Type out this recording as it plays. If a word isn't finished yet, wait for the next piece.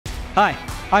Hi,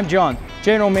 I'm John,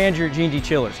 General Manager at G&D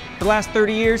Chillers. For the last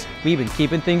 30 years, we've been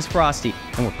keeping things frosty,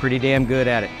 and we're pretty damn good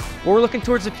at it. But we're looking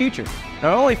towards the future,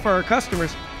 not only for our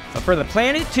customers, but for the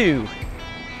planet too.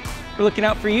 We're looking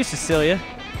out for you, Cecilia.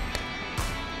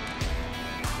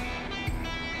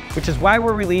 Which is why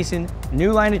we're releasing a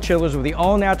new line of chillers with the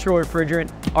all-natural refrigerant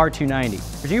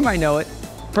R290. As you might know it,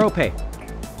 Propane.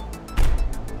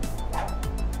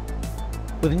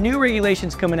 With new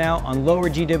regulations coming out on lower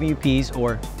GWPs,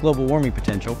 or global warming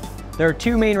potential, there are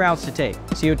two main routes to take,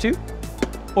 CO2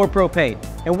 or propane.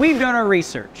 And we've done our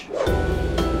research.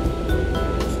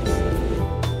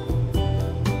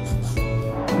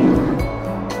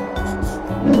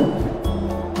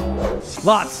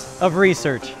 Lots of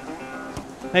research.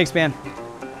 Thanks, man.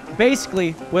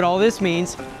 Basically, what all this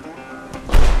means is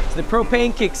that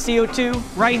propane kicks CO2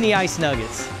 right in the ice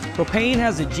nuggets. Propane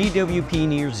has a GWP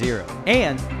near zero,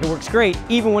 and it works great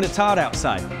even when it's hot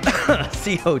outside.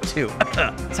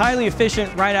 CO2. It's highly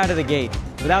efficient right out of the gate,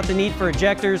 without the need for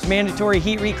ejectors, mandatory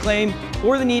heat reclaim,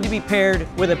 or the need to be paired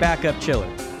with a backup chiller.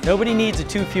 Nobody needs a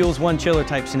two fuels, one chiller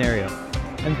type scenario.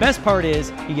 And the best part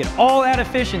is, you get all that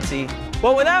efficiency,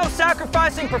 but without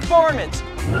sacrificing performance.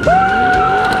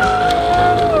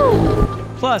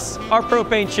 Plus, our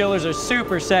propane chillers are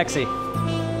super sexy.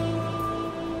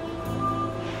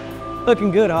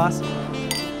 Looking good, Haas.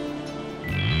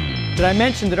 Did I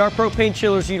mention that our propane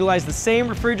chillers utilize the same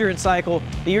refrigerant cycle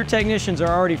that your technicians are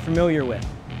already familiar with?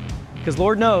 Because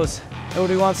Lord knows,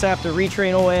 nobody wants to have to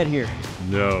retrain old Ed here.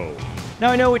 No. Now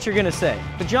I know what you're gonna say,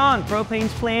 but John,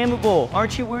 propane's flammable.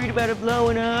 Aren't you worried about it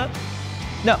blowing up?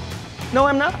 No,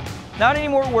 I'm not. Not any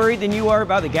more worried than you are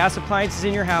about the gas appliances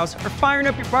in your house, or firing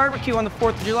up your barbecue on the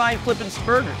 4th of July and flipping some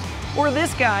burgers. Or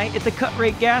this guy at the cut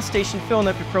rate gas station filling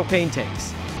up your propane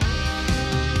tanks.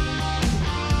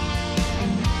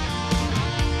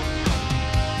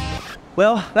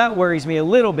 Well, that worries me a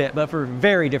little bit, but for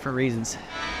very different reasons.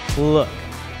 Look,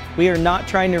 we are not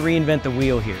trying to reinvent the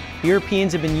wheel here.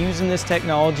 Europeans have been using this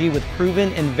technology with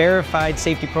proven and verified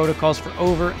safety protocols for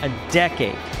over a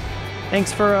decade.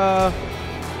 Thanks for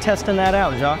testing that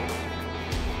out, Jacques.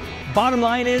 Bottom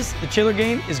line is, the chiller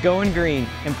game is going green,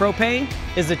 and propane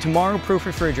is the tomorrow-proof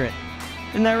refrigerant.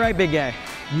 Isn't that right, big guy?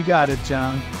 You got it,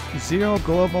 John. Zero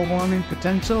global warming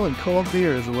potential and cold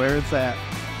beer is where it's at.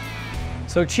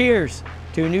 So cheers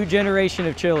to a new generation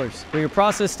of chillers, where your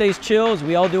process stays chill as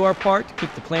we all do our part to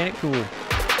keep the planet cool.